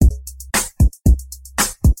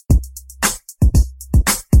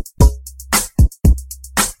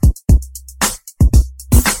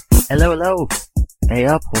Hello, hello. Hey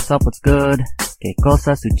up, what's up, what's good? Que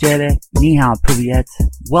cosa sucede? Ni hao, privyet.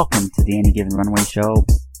 Welcome to the Any Given Runway Show.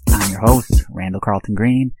 I'm your host, Randall Carlton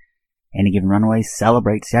Green. Any Given Runway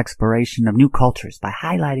celebrates the exploration of new cultures by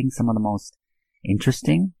highlighting some of the most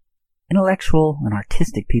interesting, intellectual, and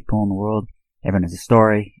artistic people in the world. Everyone has a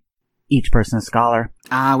story. Each person a scholar.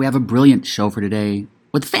 We have a brilliant show for today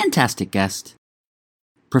with a fantastic guest.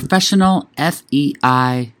 Professional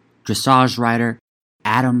FEI dressage rider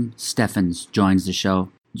Adam Steffens joins the show.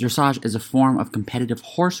 Dressage is a form of competitive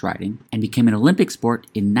horse riding and became an Olympic sport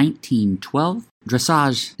in 1912.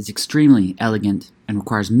 Dressage is extremely elegant and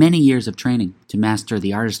requires many years of training to master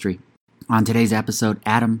the artistry. On today's episode,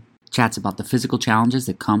 Adam chats about the physical challenges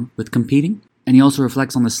that come with competing, and he also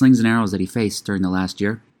reflects on the slings and arrows that he faced during the last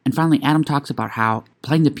year. And finally, Adam talks about how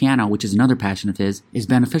playing the piano, which is another passion of his, is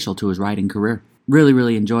beneficial to his riding career.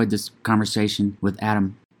 Really enjoyed this conversation with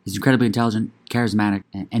Adam. He's incredibly intelligent, charismatic,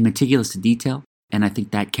 and meticulous to detail, and I think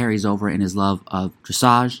that carries over in his love of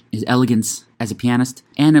dressage, his elegance as a pianist,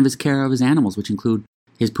 and of his care of his animals, which include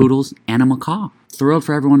his poodles and a macaw. Thrilled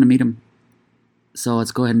for everyone to meet him. So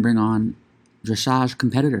let's go ahead and bring on dressage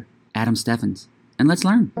competitor Adam Steffens, and let's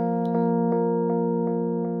learn.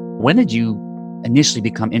 When did you initially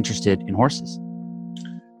become interested in horses?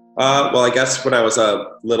 Well, I guess when I was a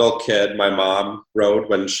little kid, my mom rode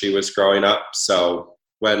when she was growing up. So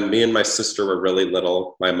when me and my sister were really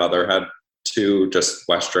little, my mother had two just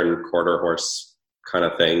Western quarter horse kind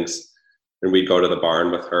of things. And we'd go to the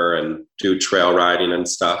barn with her and do trail riding and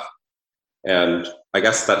stuff. And I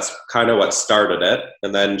guess that's kind of what started it.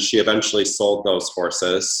 And then she eventually sold those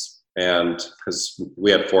horses, and because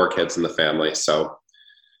we had 4 kids in the family, so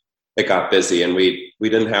it got busy, and we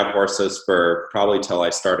didn't have horses for probably till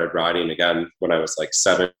I started riding again when I was like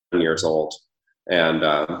 7 years old. And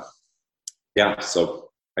so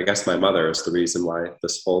I guess my mother is the reason why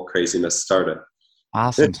this whole craziness started.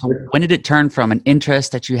 Awesome. So when did it turn from an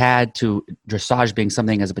interest that you had to dressage being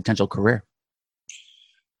something as a potential career?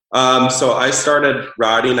 So I started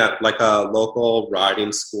riding at like a local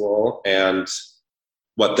riding school, and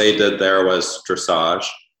what they did there was dressage.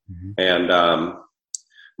 Mm-hmm. And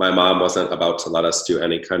my mom wasn't about to let us do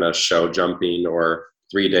any kind of show jumping or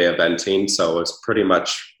 3-day eventing. So it was pretty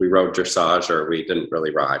much we rode dressage or we didn't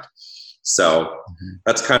really ride. So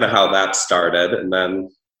that's kind of how that started. And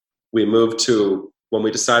then we moved to, when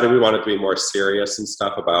we decided we wanted to be more serious and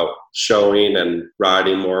stuff about showing and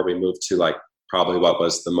riding more, we moved to like probably what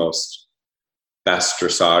was the best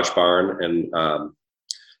dressage barn in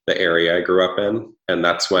the area I grew up in. And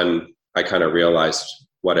that's when I kind of realized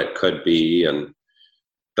what it could be. And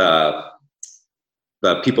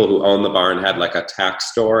the people who owned the barn had like a tack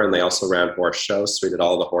store, and they also ran horse shows. So we did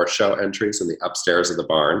all the horse show entries in the upstairs of the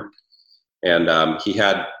barn. And he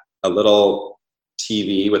had a little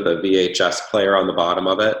TV with a VHS player on the bottom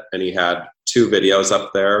of it. And he had 2 videos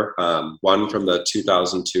up there, one from the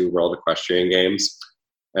 2002 World Equestrian Games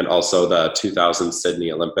and also the 2000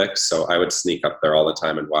 Sydney Olympics. So I would sneak up there all the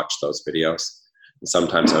time and watch those videos. And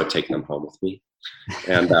sometimes I would take them home with me.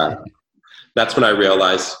 And that's when I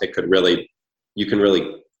realized you can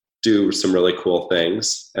really do some really cool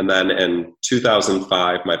things. And then in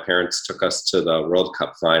 2005, my parents took us to the World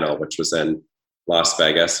Cup final, which was in Las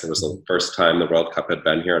Vegas. It was the first time the World Cup had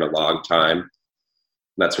been here in a long time. And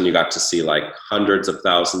that's when you got to see like hundreds of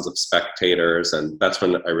thousands of spectators. And that's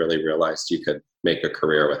when I really realized you could make a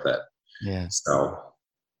career with it. Yeah. So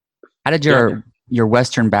how did your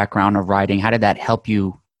Western background of riding, how did that help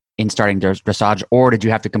you in starting dressage, or did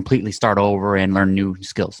you have to completely start over and learn new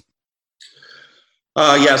skills?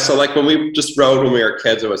 So like when we just rode when we were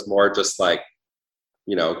kids, it was more just like,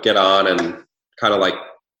 get on and kind of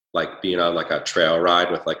like being on like a trail ride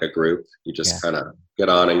with like a group. You just kind of get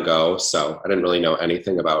on and go. So I didn't really know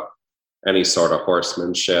anything about any sort of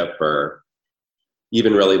horsemanship or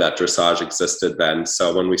even really that dressage existed then.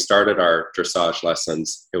 So when we started our dressage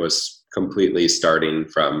lessons, it was completely starting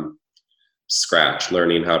from scratch,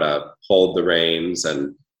 learning how to hold the reins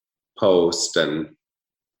and post, and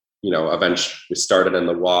eventually we started in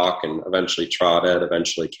the walk and eventually trotted,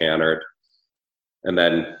 eventually cantered, and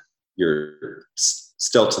then you're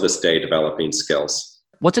still to this day developing skills.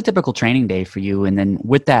 What's a typical training day for you? And then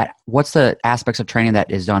with that, what's the aspects of training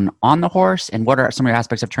that is done on the horse, and what are some of your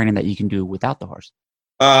aspects of training that you can do without the horse?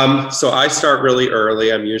 So I start really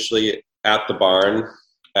early. I'm usually at the barn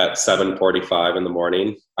at 7:45 in the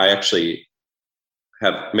morning. I actually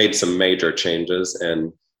have made some major changes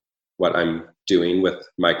in what I'm doing with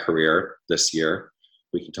my career this year.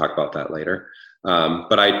 We can talk about that later.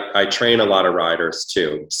 But I train a lot of riders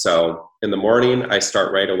too. So in the morning, I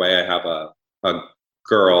start right away. I have a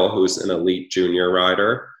girl who's an elite junior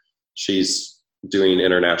rider. she's doing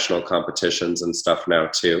international competitions and stuff now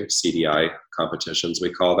too, CDI competitions,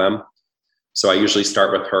 we call them. So I usually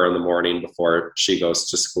start with her in the morning before she goes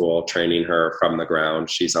to school, training her from the ground.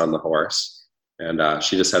 She's on the horse. And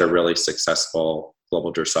she just had a really successful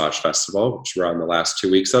Global Dressage Festival, which we're on the last 2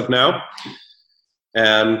 weeks of now.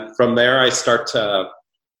 And from there, I start to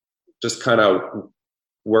just kind of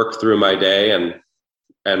work through my day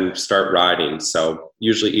and start riding. So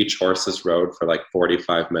usually each horse is rode for like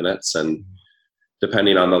 45 minutes. And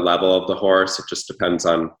depending on the level of the horse, it just depends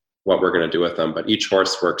on what we're going to do with them. But each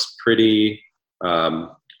horse works pretty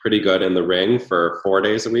good in the ring for 4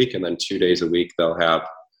 days a week. And then 2 days a week, they'll have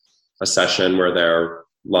a session where they're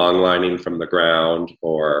long lining from the ground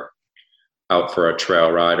or out for a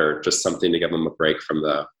trail ride or just something to give them a break from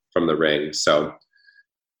the ring. So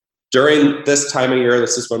during this time of year,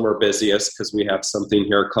 this is when we're busiest because we have something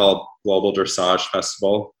here called Global Dressage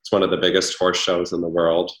Festival. It's one of the biggest horse shows in the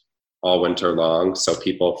world all winter long. So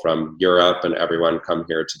people from Europe and everyone come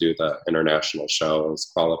here to do the international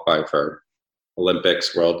shows, qualify for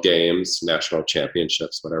Olympics, World Games, national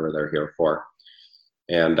championships, whatever they're here for.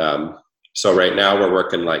 And so right now we're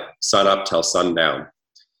working like sun up till sundown.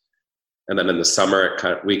 And then in the summer,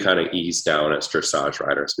 we kind of ease down as dressage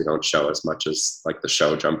riders. We don't show as much as like the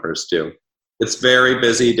show jumpers do. It's very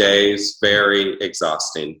busy days, very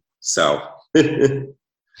exhausting. So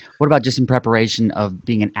what about just in preparation of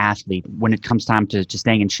being an athlete? When it comes time to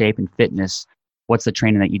staying in shape and fitness, what's the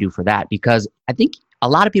training that you do for that? Because I think a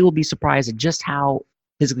lot of people will be surprised at just how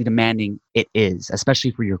physically demanding it is,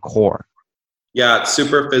 especially for your core. Yeah, it's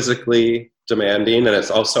super physically demanding, and it's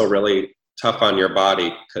also really tough on your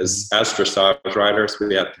body because as dressage riders,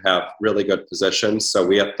 we have to have really good positions. So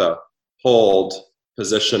we have to hold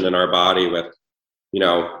position in our body with,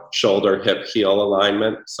 shoulder, hip, heel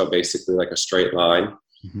alignment. So basically like a straight line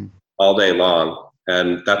all day long.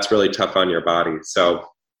 And that's really tough on your body. So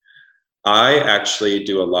I actually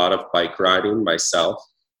do a lot of bike riding myself.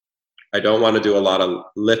 I don't want to do a lot of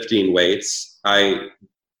lifting weights.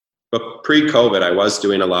 But pre-COVID, I was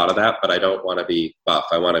doing a lot of that, but I don't want to be buff.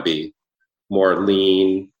 I want to be more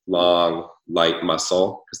lean, long, light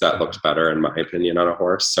muscle because that looks better in my opinion on a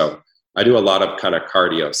horse. So I do a lot of kind of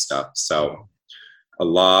cardio stuff. So a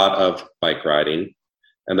lot of bike riding.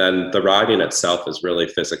 And then the riding itself is really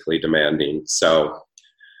physically demanding. So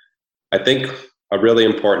I think a really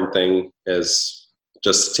important thing is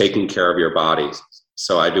just taking care of your body.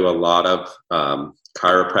 So I do a lot of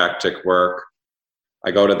chiropractic work. I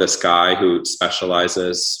go to this guy who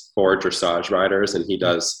specializes for dressage riders, and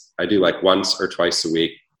I do like once or twice a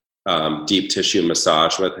week, deep tissue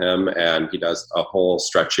massage with him. And he does a whole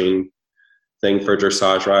stretching thing for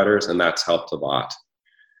dressage riders, and that's helped a lot.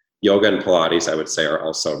 Yoga and Pilates, I would say, are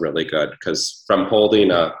also really good because from holding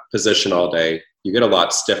a position all day, you get a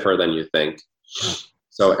lot stiffer than you think.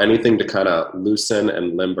 So anything to kind of loosen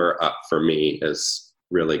and limber up for me is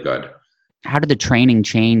really good. How did the training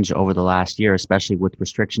change over the last year, especially with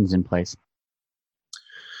restrictions in place?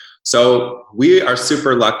 So we are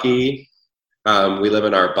super lucky. We live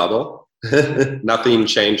in our bubble. Nothing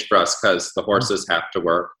changed for us because the horses have to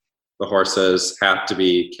work. The horses have to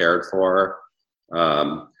be cared for.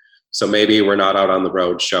 So maybe we're not out on the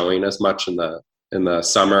road showing as much in the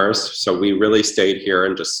summers. So we really stayed here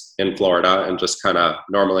and just in Florida and just kind of,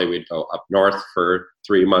 normally we'd go up north for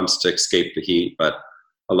 3 months to escape the heat. But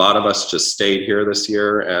a lot of us just stayed here this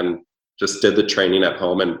year and just did the training at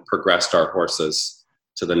home and progressed our horses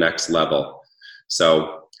to the next level.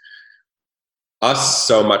 So us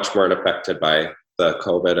so much weren't affected by the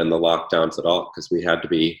COVID and the lockdowns at all because we had to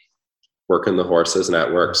be working the horses and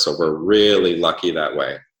at work. So we're really lucky that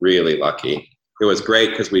way, really lucky. It was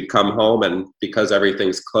great because we'd come home and because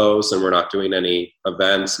everything's closed and we're not doing any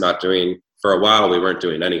events, for a while we weren't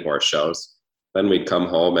doing any horse shows. Then we'd come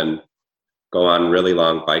home and go on really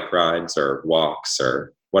long bike rides or walks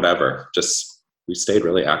or whatever. Just, we stayed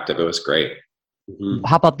really active. It was great. Mm-hmm.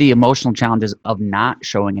 How about the emotional challenges of not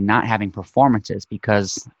showing and not having performances?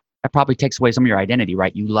 Because that probably takes away some of your identity,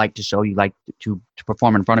 right? You like to show, you like to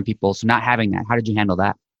perform in front of people. So not having that, how did you handle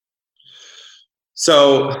that?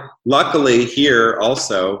 So luckily here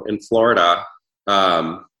also in Florida,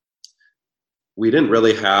 we didn't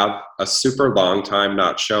really have a super long time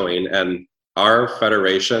not showing. And our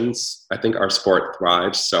federations, I think our sport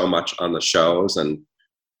thrives so much on the shows, and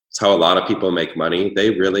it's how a lot of people make money. They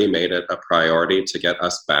really made it a priority to get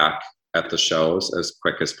us back at the shows as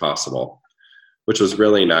quick as possible, which was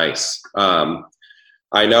really nice.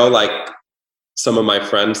 I know like some of my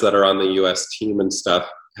friends that are on the US team and stuff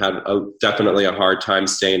had definitely a hard time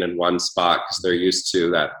staying in one spot because they're used to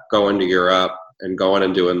that going to Europe and going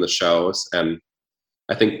and doing the shows. And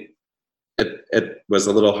I think it was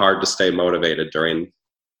a little hard to stay motivated during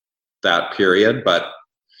that period. But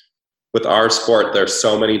with our sport, there's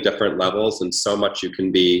so many different levels and so much you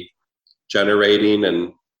can be generating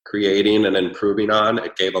and creating and improving on.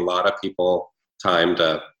 It gave a lot of people time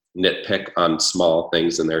to nitpick on small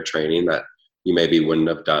things in their training that you maybe wouldn't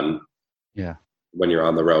have done when you're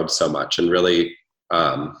on the road so much, and really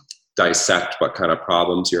dissect what kind of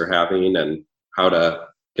problems you're having and how to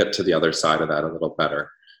get to the other side of that a little better.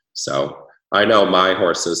 So I know my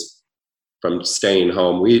horses, from staying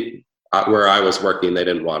home, where I was working, they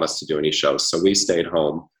didn't want us to do any shows. So we stayed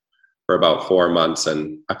home for about 4 months,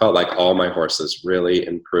 and I felt like all my horses really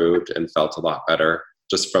improved and felt a lot better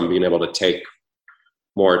just from being able to take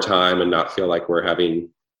more time and not feel like we're having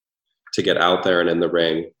to get out there and in the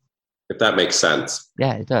ring, if that makes sense.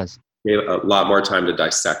 Yeah, it does. We have a lot more time to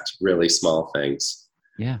dissect really small things.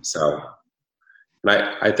 Yeah. So, and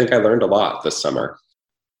I think I learned a lot this summer.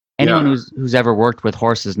 Anyone who's ever worked with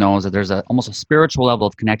horses knows that there's almost a spiritual level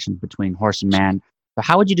of connection between horse and man. So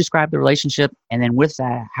how would you describe the relationship? And then with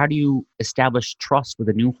that, how do you establish trust with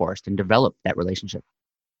a new horse and develop that relationship?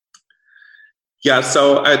 Yeah,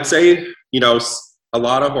 so I'd say, a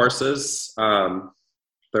lot of horses,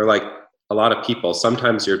 they're like a lot of people.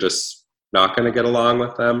 Sometimes you're just not going to get along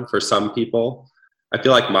with them. For some people, I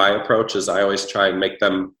feel like my approach is I always try and make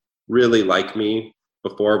them really like me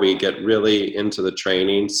before we get really into the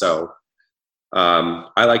training. So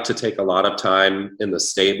I like to take a lot of time in the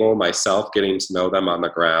stable myself, getting to know them on the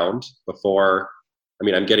ground before.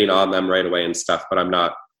 I'm getting on them right away and stuff, but I'm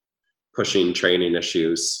not pushing training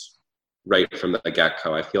issues right from the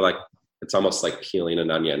get-go. I feel like it's almost like peeling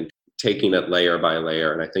an onion, taking it layer by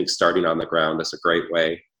layer. And I think starting on the ground is a great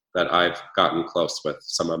way that I've gotten close with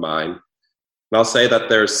some of mine. And I'll say that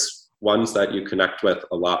there's ones that you connect with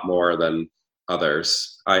a lot more than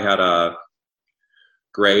others. I had a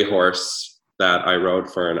gray horse that I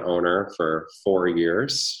rode for an owner for 4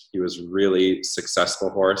 years. He was a really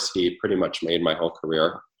successful horse. He pretty much made my whole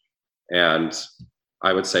career. And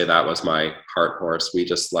I would say that was my heart horse.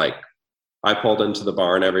 I pulled into the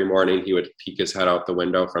barn every morning. He would peek his head out the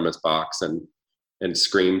window from his box and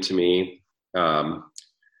scream to me.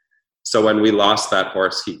 So when we lost that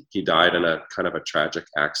horse, he died in a kind of a tragic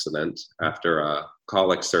accident after a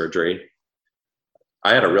colic surgery.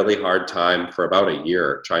 I had a really hard time for about a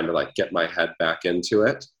year trying to get my head back into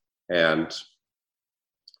it. And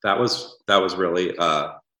that was really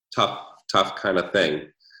a tough kind of thing.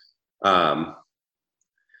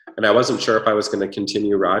 And I wasn't sure if I was going to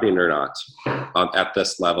continue riding or not at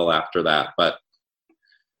this level after that. But,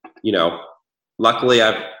 luckily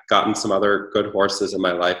I've gotten some other good horses in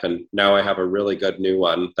my life. And now I have a really good new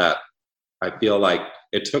one that I feel like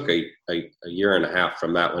it took a year and a half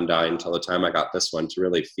from that one dying until the time I got this one to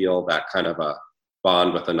really feel that kind of a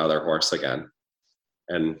bond with another horse again.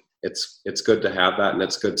 And it's good to have that. And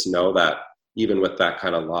it's good to know that even with that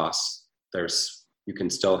kind of loss, you can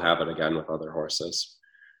still have it again with other horses.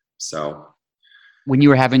 So when you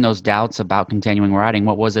were having those doubts about continuing riding,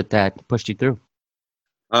 what was it that pushed you through?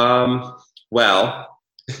 Well,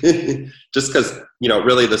 just because,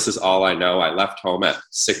 really this is all I know. I left home at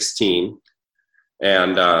 16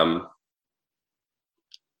 and,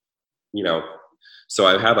 so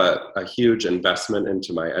I have a huge investment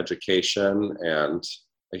into my education and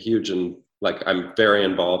I'm very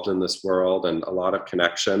involved in this world and a lot of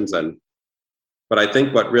connections. But I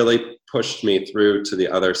think what really pushed me through to the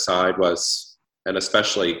other side was, and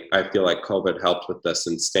especially I feel like COVID helped with this,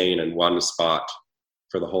 and staying in one spot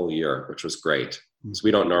for the whole year, which was great. So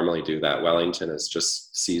we don't normally do that. Wellington is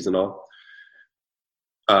just seasonal.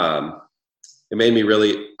 It made me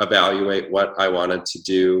really evaluate what I wanted to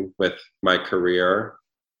do with my career,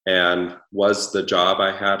 and was the job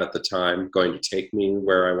I had at the time going to take me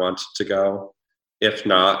where I wanted to go? If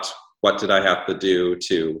not, what did I have to do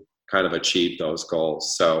to kind of achieve those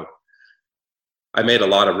goals? So I made a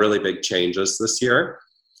lot of really big changes this year,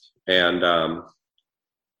 and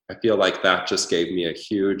I feel like that just gave me a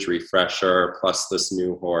huge refresher, plus this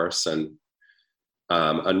new horse and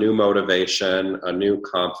a new motivation, a new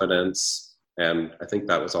confidence, and I think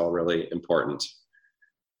that was all really important.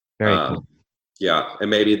 Very cool. Yeah, and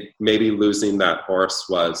maybe losing that horse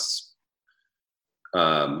was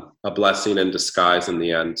a blessing in disguise in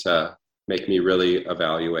the end to make me really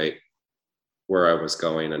evaluate where I was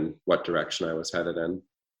going and what direction I was headed in.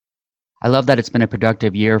 I love that it's been a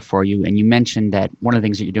productive year for you. And you mentioned that one of the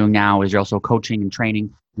things that you're doing now is you're also coaching and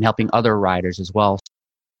training and helping other riders as well.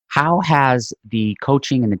 How has the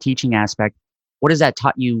coaching and the teaching aspect, what has that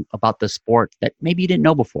taught you about the sport that maybe you didn't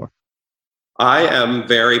know before? I am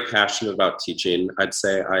very passionate about teaching. I'd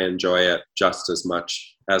say I enjoy it just as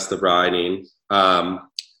much as the riding.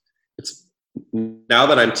 It's now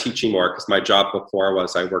that I'm teaching more, because my job before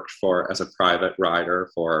was I worked as a private rider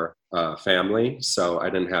for a family. So I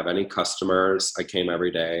didn't have any customers. I came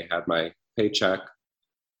every day, had my paycheck,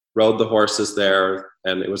 rode the horses there,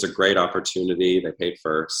 and it was a great opportunity. They paid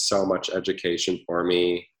for so much education for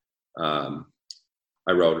me.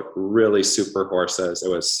 I rode really super horses. It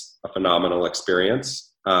was a phenomenal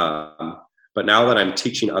experience. But now that I'm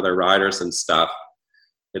teaching other riders and stuff,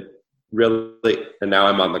 it really, and now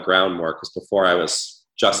I'm on the ground more, because before I was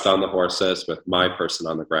just on the horses with my person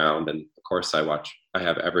on the ground. And of course I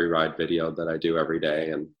have every ride video that I do every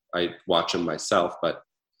day, and I watch them myself. But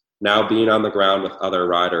now being on the ground with other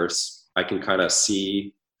riders, I can kind of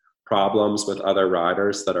see problems with other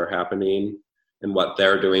riders that are happening and what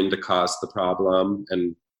they're doing to cause the problem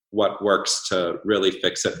and what works to really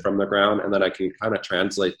fix it from the ground. And then I can kind of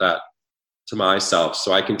translate that to myself.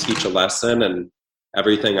 So I can teach a lesson, and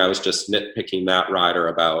everything I was just nitpicking that rider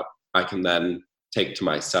about, I can then take to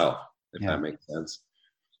myself, if that makes sense.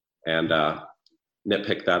 And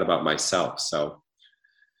nitpick that about myself. So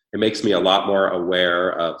it makes me a lot more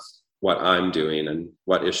aware of what I'm doing and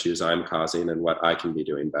what issues I'm causing and what I can be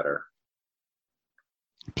doing better.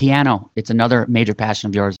 Piano, it's another major passion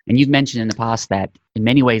of yours. And you've mentioned in the past that in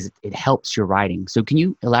many ways it helps your writing. So can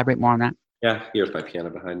you elaborate more on that? Yeah, here's my piano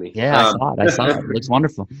behind me. Yeah, I saw it. It looks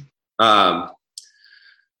wonderful.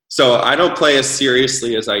 So I don't play as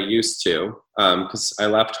seriously as I used to, because I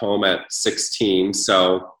left home at 16.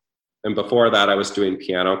 And before that I was doing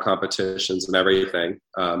piano competitions and everything.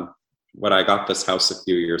 When I got this house a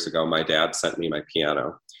few years ago, my dad sent me my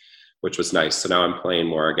piano, which was nice. So now I'm playing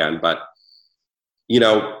more again. But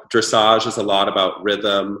dressage is a lot about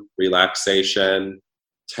rhythm, relaxation,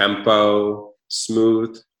 tempo,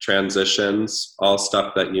 smooth transitions, all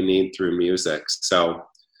stuff that you need through music. So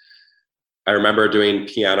I remember doing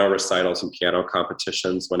piano recitals and piano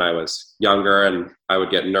competitions when I was younger, and I would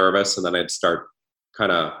get nervous, and then I'd start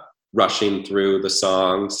kind of rushing through the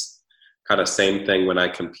songs. Kind of same thing when I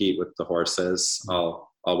compete with the horses. I'll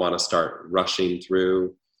want to start rushing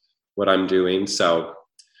through what I'm doing. So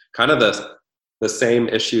kind of the same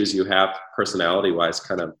issues you have personality-wise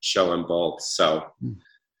kind of show in both. So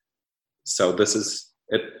this is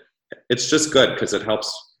it. It's just good because it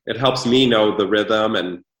helps me know the rhythm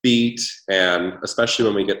and beat, and especially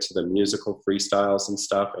when we get to the musical freestyles and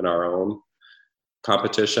stuff in our own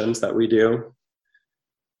competitions that we do.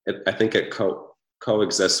 I think it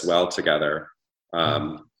coexists well together.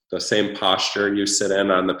 The same posture you sit in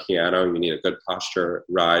on the piano, you need a good posture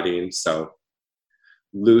riding. So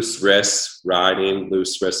loose wrists riding,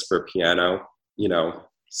 loose wrists for piano,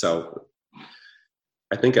 so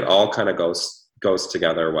I think it all kind of goes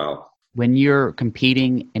together well. When you're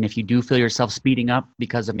competing, and if you do feel yourself speeding up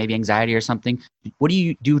because of maybe anxiety or something, what do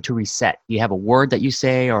you do to reset? Do you have a word that you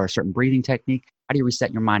say or a certain breathing technique? How do you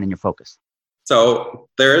reset your mind and your focus? So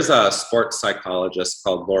there is a sports psychologist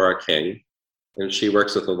called Laura King, and she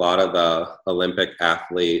works with a lot of the Olympic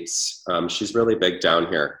athletes. She's really big down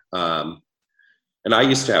here. And I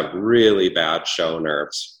used to have really bad show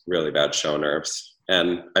nerves.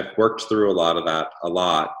 And I've worked through a lot of that a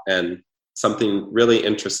lot. And something really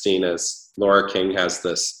interesting is Laura King has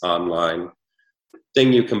this online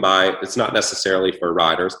thing you can buy. It's not necessarily for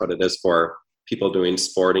riders, but it is for people doing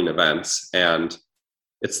sporting events. And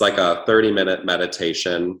it's like a 30-minute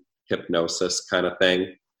meditation, hypnosis kind of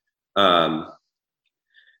thing.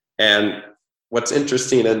 And what's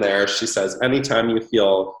interesting in there, she says, anytime you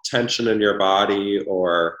feel tension in your body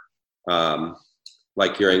or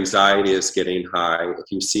like your anxiety is getting high, if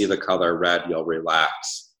you see the color red, you'll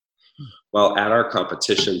relax. Well, at our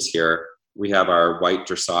competitions here, we have our white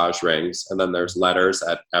dressage rings, and then there's letters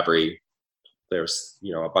at there's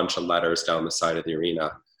a bunch of letters down the side of the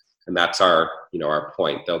arena. And that's our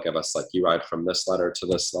point. They'll give us, like, you ride from this letter to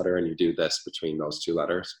this letter, and you do this between those two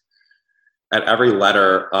letters. At every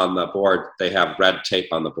letter on the board, they have red tape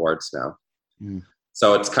on the boards now.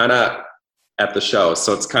 So it's kind of at the show.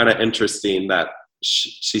 So it's kind of interesting that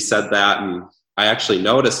she said that, and I actually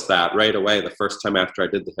noticed that right away the first time after I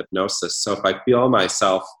did the hypnosis. So if I feel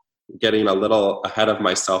myself getting a little ahead of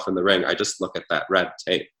myself in the ring, I just look at that red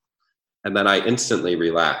tape, and then I instantly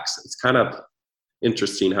relax. It's kind of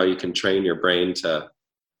interesting how you can train your brain to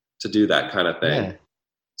do that kind of thing. Yeah.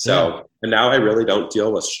 So, and now I really don't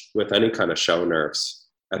deal with any kind of show nerves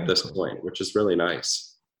at this point, which is really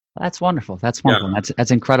nice. That's wonderful. Yeah.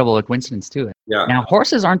 That's incredible a coincidence too. Yeah. Now,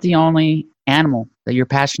 horses aren't the only animal that you're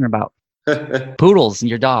passionate about. Poodles and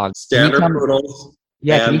your dogs. Standard poodles.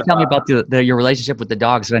 Yeah, can you And tell me about your relationship with the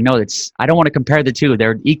dogs? 'Cause I know I don't want to compare the two.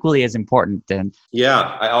 They're equally as important. And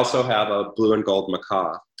yeah, I also have a blue and gold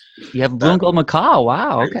macaw. you have a blue That and gold macaw.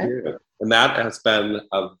 Wow. I Okay. do. And that has been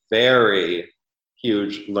a very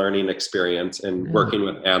huge learning experience in Really? working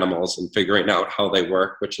with animals and figuring out how they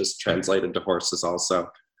work, which is translated to horses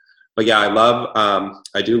also. But yeah,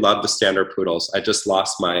 I do love the standard poodles. I just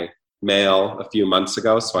lost my male a few months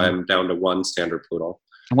ago, so I'm down to one standard poodle.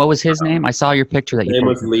 And what was his name? I saw your picture that His you name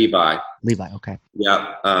was posted. Levi. Levi. Okay.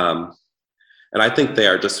 Yeah. And I think they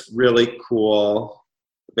are just really cool,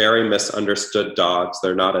 very misunderstood dogs.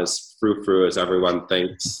 They're not as frou-frou as everyone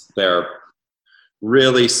thinks. They're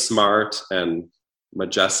really smart and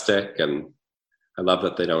majestic, and I love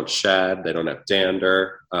that they don't shed, they don't have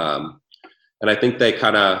dander. And I think they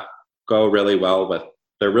kind of go really well with,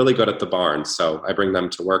 they're really good at the barn. So I bring them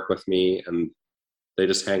to work with me and they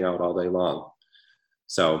just hang out all day long.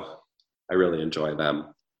 So I really enjoy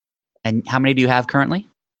them. And how many do you have currently?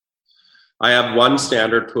 I have one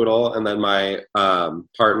standard poodle, and then my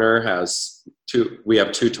partner has two. We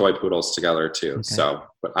have two toy poodles together too. Okay. So,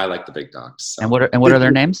 but I like the big dogs. So. And what are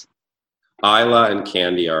their names? Isla and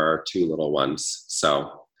Candy are our two little ones.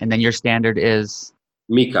 So. And then your standard is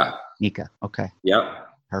Mika. Mika. Okay. Yep.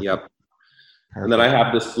 Perfect. Yep. Perfect. And then I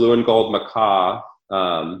have this blue and gold macaw.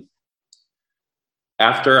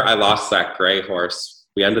 After I lost that gray horse,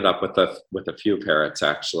 we ended up with a few parrots.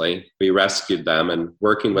 Actually, we rescued them, and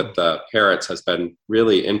working with the parrots has been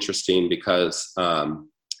really interesting because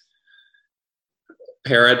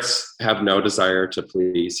parrots have no desire to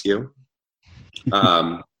please you,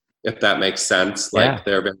 if that makes sense. Like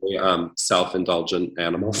they're very self-indulgent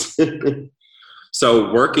animals.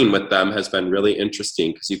 So working with them has been really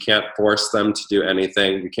interesting because you can't force them to do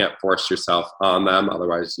anything. You can't force yourself on them.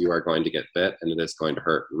 Otherwise, you are going to get bit, and it is going to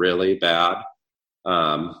hurt really bad.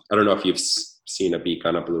 I don't know if you've seen a beak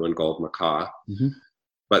on a blue and gold macaw,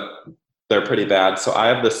 but they're pretty bad. So I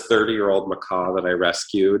have this 30-year-old macaw that I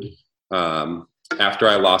rescued after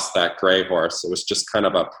I lost that gray horse. It was just kind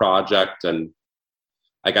of a project, and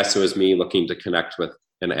I guess it was me looking to connect with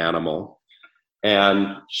an animal.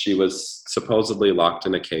 And she was supposedly locked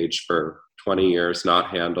in a cage for 20 years, not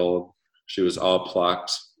handled. She was all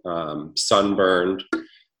plucked, sunburned.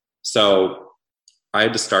 So I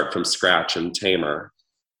had to start from scratch and tame her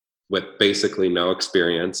with basically no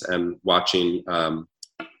experience and watching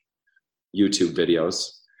YouTube videos.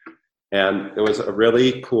 And it was a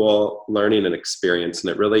really cool learning and experience. And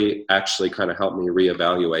it really actually kind of helped me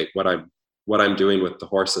reevaluate what I'm doing with the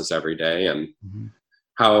horses every day, and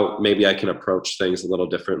how maybe I can approach things a little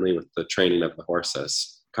differently with the training of the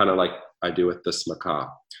horses, kind of like I do with this macaw.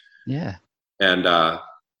 Yeah. And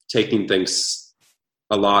taking things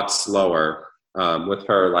a lot slower with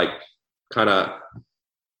her, like kind of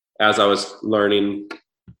as I was learning,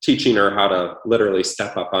 teaching her how to literally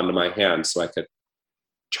step up onto my hand so I could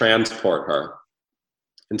transport her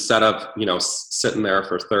instead of, sitting there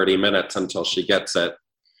for 30 minutes until she gets it.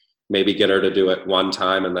 Maybe get her to do it one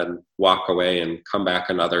time and then walk away and come back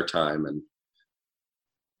another time. And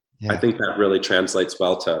I think that really translates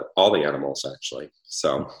well to all the animals, actually.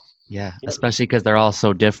 So, yeah, especially because they're all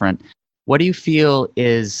so different. What do you feel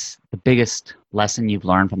is the biggest lesson you've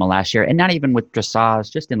learned from the last year? And not even with dressage,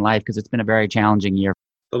 just in life, because it's been a very challenging year.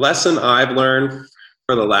 The lesson I've learned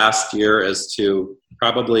for the last year is to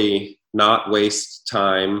probably not waste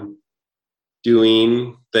time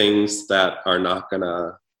doing things that are not going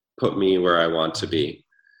to put me where I want to be.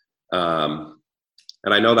 And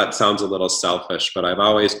I know that sounds a little selfish, but I've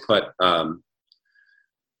always put, the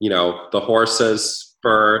horses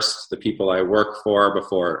first, the people I work for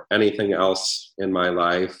before anything else in my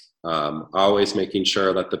life. Always making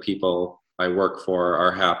sure that the people I work for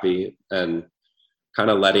are happy, and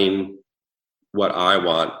kind of letting what I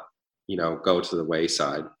want, go to the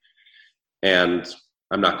wayside. And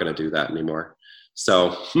I'm not going to do that anymore.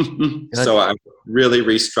 So, so I really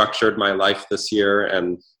restructured my life this year,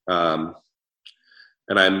 and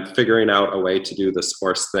I'm figuring out a way to do this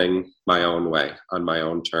horse thing my own way, on my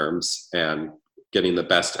own terms, and getting the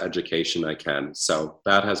best education I can. So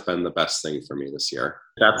that has been the best thing for me this year.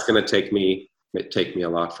 That's going to take me a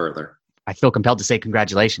lot further. I feel compelled to say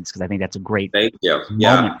congratulations, because I think that's a great Thank you.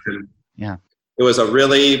 moment. Yeah. It was a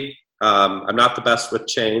really, I'm not the best with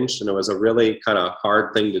change, and it was a really kind of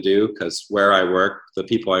hard thing to do, because where I worked, the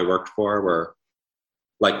people I worked for were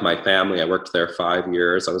like my family. I worked there 5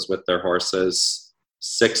 years. I was with their horses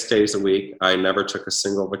 6 days a week. I never took a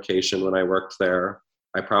single vacation when I worked there.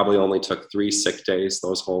 I probably only took 3 sick days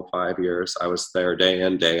those whole 5 years. I was there day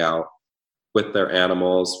in, day out with their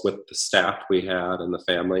animals, with the staff we had and the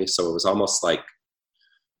family. So it was almost like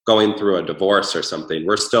going through a divorce or something.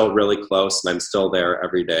 We're still really close, and I'm still there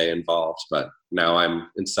every day involved. But now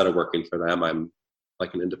instead of working for them, I'm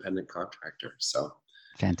like an independent contractor. So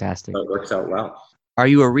fantastic. it works out well. Are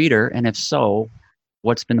you a reader? And if so,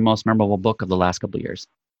 what's been the most memorable book of the last couple of years?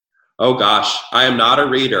 Oh gosh, I am not a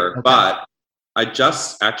reader, okay. But I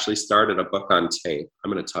just actually started a book on tape.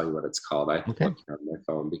 I'm going to tell you what it's called. I have to look on my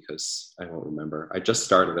phone because I won't remember. I just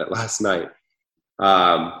started it last night.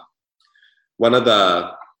 One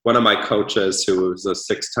of my coaches, who was a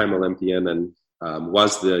 6-time Olympian and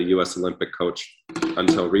was the U.S. Olympic coach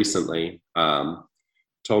until recently,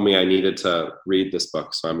 told me I needed to read this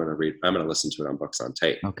book. So I'm going to listen to it on Books on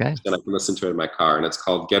Tape. Okay. And I can listen to it in my car, and it's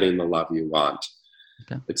called Getting the Love You Want.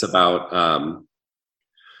 Okay. It's about,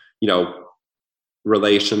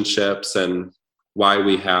 relationships and why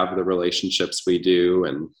we have the relationships we do,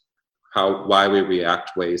 and why we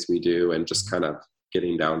react ways we do, and just kind of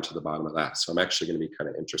getting down to the bottom of that. So I'm actually going to be kind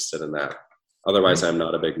of interested in that. Otherwise, I'm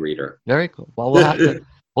not a big reader. Very cool. Well,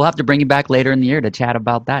 we'll have to bring you back later in the year to chat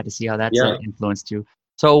about that, to see how that's influenced you.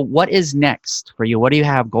 So what is next for you? What do you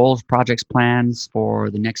have, goals, projects, plans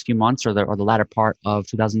for the next few months or the latter part of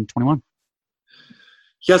 2021?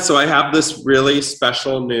 Yeah, so I have this really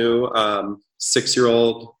special new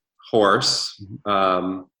 6-year-old horse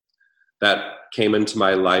that came into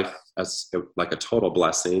my life as like a total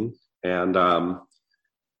blessing. And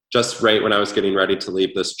just right when I was getting ready to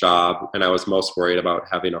leave this job, and I was most worried about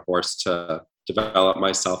having a horse to develop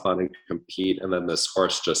myself on and compete, and then this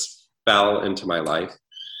horse just fell into my life.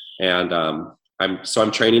 And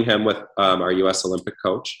I'm training him with our U.S. Olympic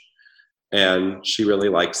coach, and she really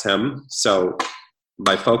likes him. So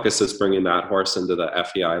my focus is bringing that horse into the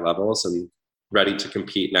FEI levels and ready to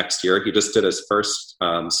compete next year. He just did his first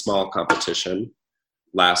small competition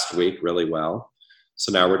last week really well.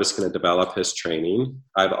 So now we're just going to develop his training.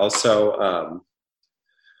 I've also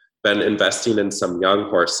been investing in some young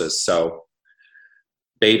horses, so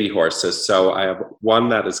baby horses. So I have one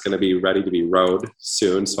that is going to be ready to be rode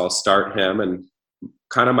soon. So I'll start him, and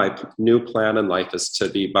kind of my new plan in life is to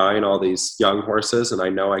be buying all these young horses, and I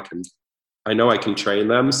know I can train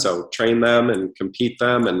them. So train them and compete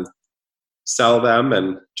them and sell them,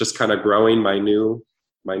 and just kind of growing my new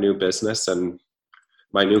business and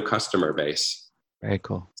my new customer base. Very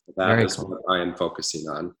cool. So that is what I am focusing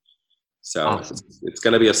on. So awesome. It's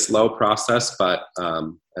going to be a slow process, but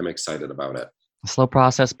I'm excited about it. A slow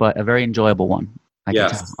process, but a very enjoyable one. I can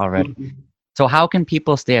tell already. So how can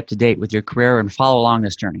people stay up to date with your career and follow along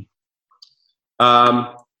this journey?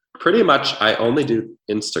 Pretty much I only do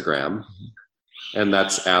Instagram, and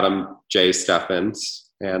that's Adam J. Steffens.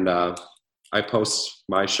 And I post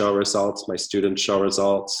my show results, my student show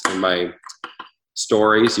results, and my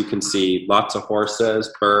stories. You can see lots of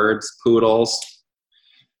horses, birds, poodles,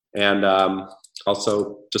 and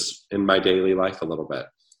also just in my daily life a little bit.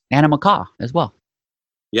 And a macaw as well.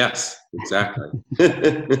 Yes, exactly.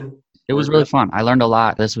 It was really fun. I learned a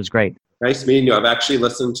lot. This was great. Nice meeting you. I've actually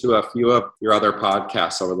listened to a few of your other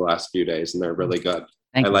podcasts over the last few days, and they're really good.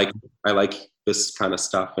 I like this kind of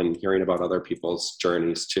stuff and hearing about other people's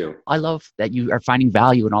journeys too. I love that you are finding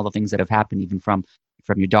value in all the things that have happened, even from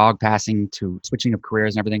your dog passing to switching of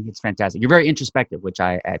careers and everything. It's fantastic. You're very introspective, which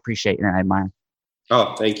I appreciate and I admire.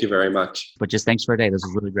 Oh, thank you very much. But just thanks for today. This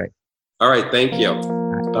was really great. All right. Thank you.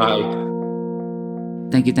 Bye.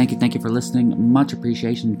 Thank you for listening. Much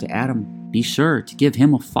appreciation to Adam. Be sure to give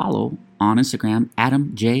him a follow on Instagram,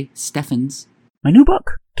 Adam J. Steffens. My new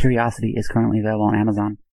book, Curiosity, is currently available on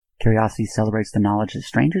Amazon. Curiosity celebrates the knowledge that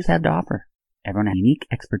strangers have to offer. Everyone has unique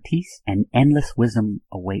expertise and endless wisdom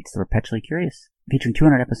awaits the perpetually curious. Featuring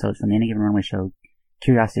 200 episodes from the Any Given Runway show,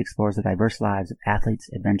 Curiosity explores the diverse lives of athletes,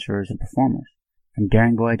 adventurers, and performers. From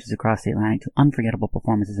daring voyages across the Atlantic to unforgettable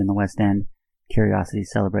performances in the West End, Curiosity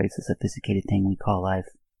celebrates the sophisticated thing we call life.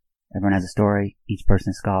 Everyone has a story, each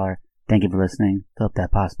person a scholar. Thank you for listening. Fill up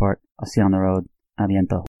that passport. I'll see you on the road.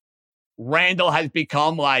 Aviento. Randall has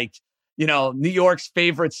become New York's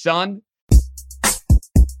favorite son.